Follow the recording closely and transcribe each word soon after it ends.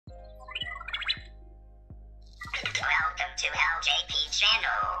to LJP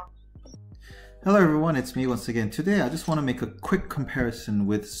channel. Hello everyone, it's me once again. Today I just want to make a quick comparison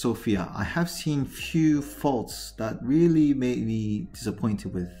with Sophia. I have seen few faults that really made me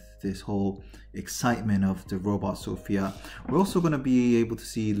disappointed with this whole excitement of the Robot Sophia. We're also going to be able to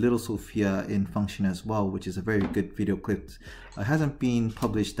see little Sophia in function as well, which is a very good video clip. It hasn't been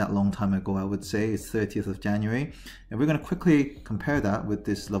published that long time ago, I would say. It's 30th of January. And we're going to quickly compare that with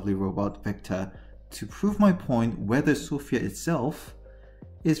this lovely Robot Vector to prove my point whether Sophia itself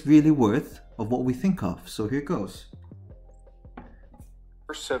is really worth of what we think of. So here goes.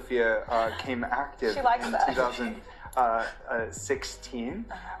 First Sophia came active in 2016,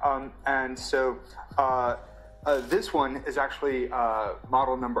 and so this one is actually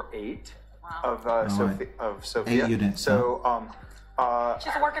model number 8 of Sophia. 8 units. So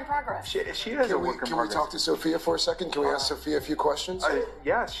she's a work in progress. She is a work in progress. Can we talk to Sophia for a second? Can we ask Sophia a few questions?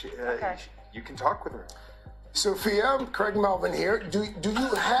 Yes, Okay. you can talk with her. Sophia, I'm Craig Melvin here. Do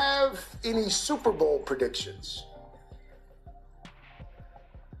you have any Super Bowl predictions?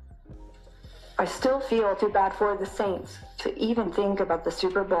 I still feel too bad for the Saints to even think about the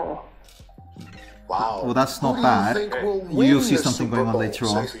Super Bowl. Wow. Well, that's not Who do bad. you think will win You'll see the something Super going on Bowl, later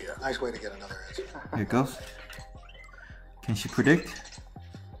on. Sophia? Nice way to get another answer. Here it goes. Can she predict?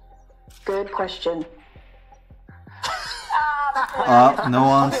 Good question. No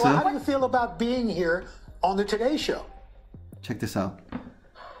How answer. do you feel about being here on the Today Show? Check this out.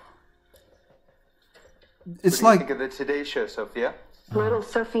 What It's do you like, think of the Today Show, Sophia? Little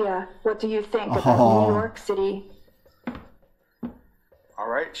Sophia, what do you think about Oh. New York City? All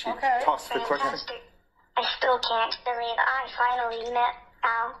right, she Okay. tossed the question. Fantastic. I still can't believe I finally met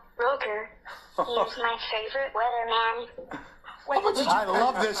Al Roker. He is my favorite weatherman. I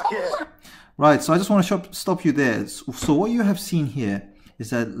love this kid. right, so I just want to stop you there. So what you have seen here is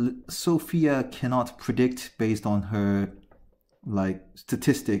that Sophia cannot predict based on her like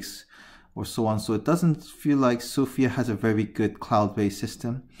statistics or so on. So it doesn't feel like Sophia has a very good cloud-based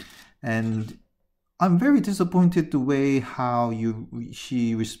system. And I'm very disappointed the way how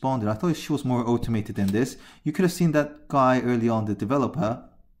she responded. I thought she was more automated than this. You could have seen that guy early on, the developer,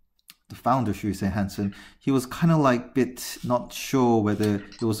 the founder, should we say, Hanson. He was kind of like bit not sure whether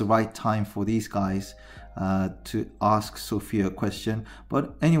it was the right time for these guys to ask Sophia a question.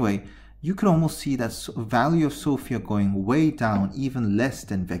 But anyway, you could almost see that value of Sophia going way down, even less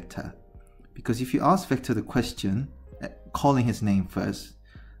than Vector. Because if you ask Vector the question, calling his name first,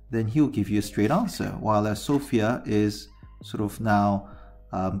 then he'll give you a straight answer. While Sophia is sort of now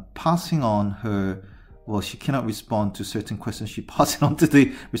passing on her, well, she cannot respond to certain questions. She passes on to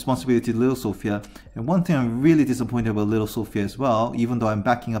the responsibility to little Sophia. And one thing I'm really disappointed about little Sophia as well, even though I'm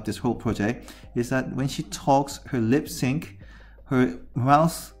backing up this whole project, is that when she talks, her lip sync, her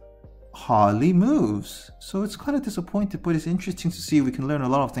mouth hardly moves. So it's kind of disappointing, but it's interesting to see. We can learn a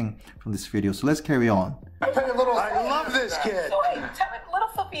lot of things from this video. So let's carry on. I love this kid. So wait, little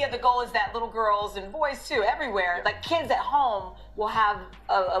Sophia, the goal is that little girls and boys too, everywhere, like kids at home will have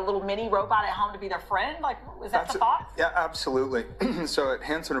a little mini robot at home to be their friend. Like, is that the thought? Yeah, absolutely. So at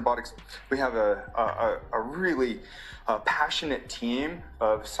Hanson Robotics, we have a really passionate team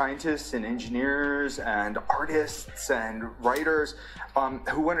of scientists and engineers and artists and writers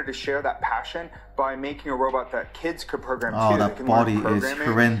who wanted to share that passion by making a robot that kids could program Oh, too. that They can body learn is programming,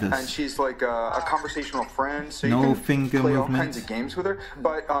 horrendous. and she's like a conversational friend, so No you can finger play all movement. kinds of games with her.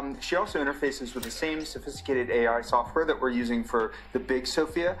 But she also interfaces with the same sophisticated AI software that we're using for the big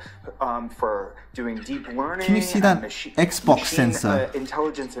Sophia, for doing deep learning. Can you see that and Xbox machine, sensor?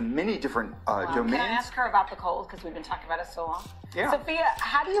 Intelligence in many different domains. Can I ask her about the cold, because we've been talking about it so long? Yeah. Sophia,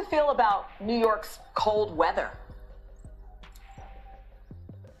 how do you feel about New York's cold weather?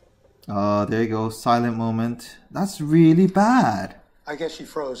 There you go, silent moment. That's really bad. I guess she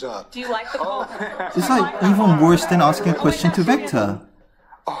froze up. Do you like the cold? It's like even worse than asking a question to Vector.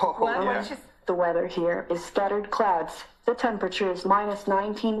 Yeah. The weather here is scattered clouds. The temperature is minus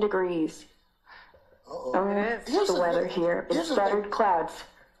 19 degrees. Here's The weather here is here's the thing. scattered clouds.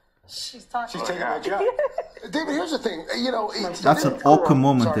 She's talking. She's taking my job. David, here's the thing. You know, That's an awkward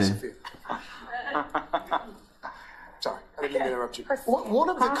moment Sorry, there. Sophia. Sorry, I didn't mean to interrupt you. One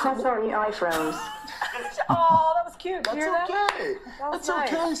of the Sorry, I froze. Oh, that was cute. Did you hear That's that? okay. was That's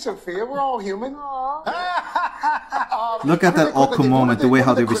nice. okay, Sophia. We're all human. Look at that awkward moment, the way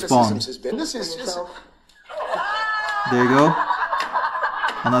how they respond. This is just, There you go.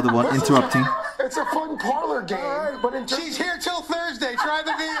 Another one interrupting. it's a fun parlor game, but in She's here till Thursday. Try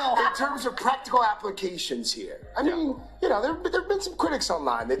the deal. terms of practical applications here, I mean, you know, there have been some critics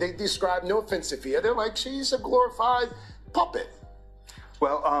online. They describe, no offense, Sophia, they're like, she's a glorified puppet.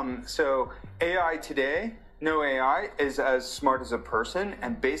 Well, so AI today no AI is as smart as a person,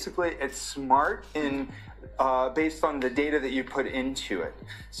 and basically it's smart in based on the data that you put into it.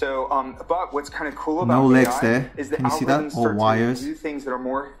 So, but what's kind of cool about no legs AI there. is the Can you see that? algorithms Or start wires? to do things that are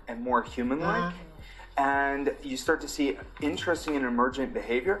more and more human-like, and you start to see interesting and emergent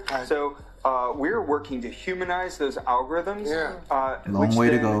behavior. So, we're working to humanize those algorithms. Long which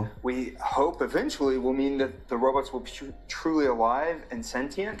way to then go. we hope eventually will mean that the robots will be truly alive and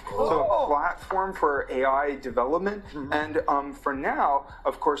sentient. So a platform for AI development. And for now,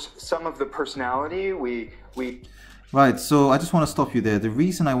 of course, some of the personality we Right, so I just want to stop you there. The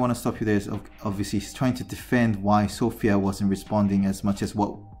reason I want to stop you there is obviously he's trying to defend why Sophia wasn't responding as much as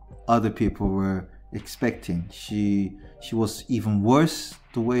what other people were expecting. She was even worse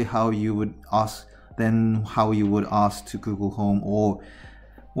the way how you would ask than how you would ask to Google Home or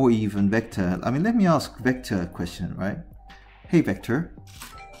even Vector. I mean, let me ask Vector a question, right? Hey Vector,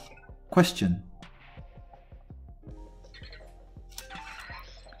 question.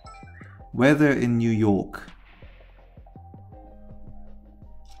 Weather in New York.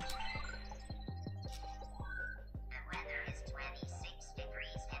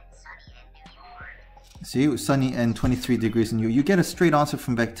 See, it was sunny and 23 degrees in New York. You get a straight answer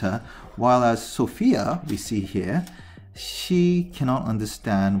from Vector, while as Sophia, we see here, she cannot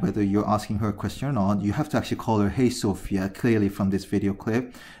understand whether you're asking her a question or not. You have to actually call her, hey Sophia, clearly from this video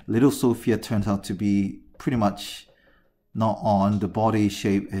clip. Little Sophia turns out to be pretty much not on. The body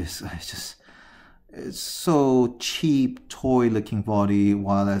shape is it's so cheap, toy looking body,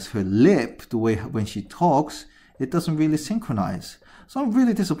 while as her lip, the way when she talks, it doesn't really synchronize. So I'm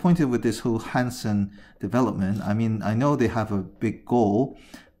really disappointed with this whole Hanson development. I mean, I know they have a big goal,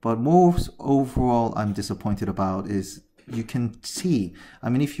 but most overall I'm disappointed about is you can see, I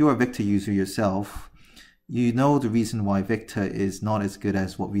mean, if you're a Vector user yourself, you know the reason why Vector is not as good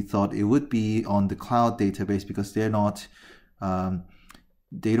as what we thought it would be on the cloud database, because they're not,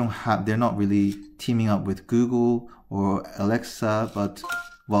 they're not really teaming up with Google or Alexa, but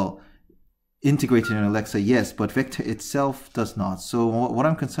well, integrated in Alexa, yes, but Vector itself does not. So what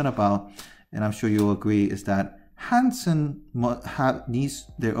I'm concerned about, and I'm sure you'll agree, is that Hanson needs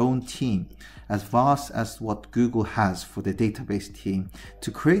their own team, as vast as what Google has for their database team, to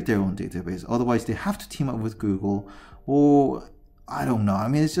create their own database. Otherwise, they have to team up with Google, or I don't know. I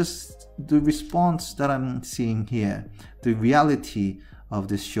mean, it's just the response that I'm seeing here, the reality of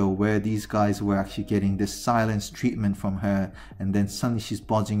this show, where these guys were actually getting this silence treatment from her, and then suddenly she's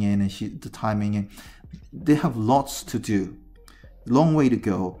buzzing in, and the timing, and they have lots to do, long way to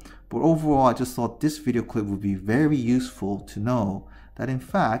go. But overall, I just thought this video clip would be very useful to know that in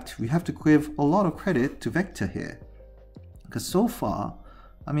fact we have to give a lot of credit to Vector here, because so far,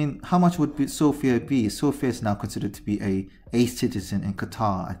 I mean, how much would Sophia be? Sophia is now considered to be a citizen in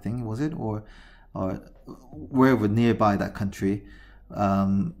Qatar, I think, was it, or wherever nearby that country.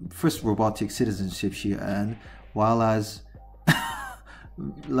 First robotic citizenship she earned, while as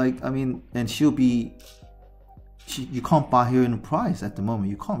like, I mean, and she'll be, you can't buy her in a price at the moment.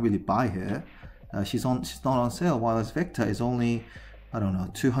 You can't really buy her. She's not on sale, while as Vector is only, I don't know,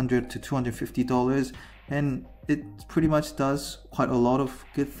 $200 to $250, and it pretty much does quite a lot of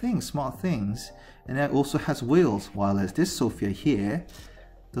good things, smart things, and it also has wheels, while as this Sophia here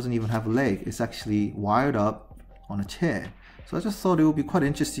doesn't even have a leg. It's actually wired up on a chair. So I just thought it would be quite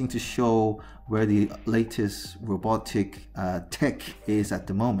interesting to show where the latest robotic tech is at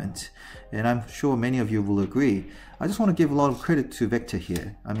the moment. And I'm sure many of you will agree. I just want to give a lot of credit to Vector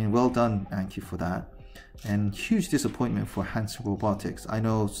here. I mean, well done, Anki, for that. And huge disappointment for Hanson Robotics. I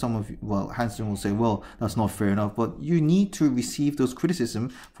know some of you, well, Hanson will say, well, that's not fair enough, but you need to receive those criticism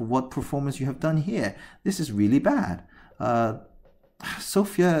for what performance you have done here. This is really bad.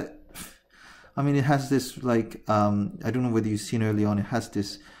 Sophia, I mean, it has this, like, I don't know whether you've seen early on, it has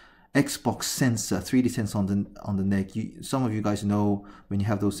this Xbox sensor, 3D sensor on the neck. Some of you guys know, when you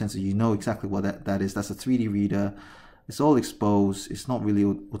have those sensors, you know exactly what that is. That's a 3D reader. It's all exposed. It's not really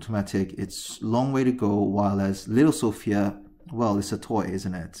automatic. It's long way to go, while as little Sophia, well, it's a toy,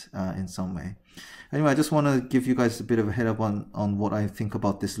 isn't it, in some way. Anyway, I just want to give you guys a bit of a head up on what I think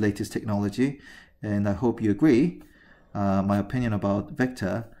about this latest technology, and I hope you agree. My opinion about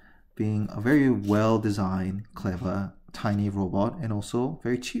Vector being a very well designed, clever, tiny robot, and also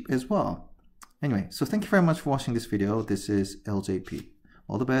very cheap as well. Anyway, so thank you very much for watching this video. This is LJP.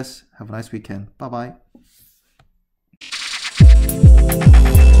 All the best. Have a nice weekend. Bye bye.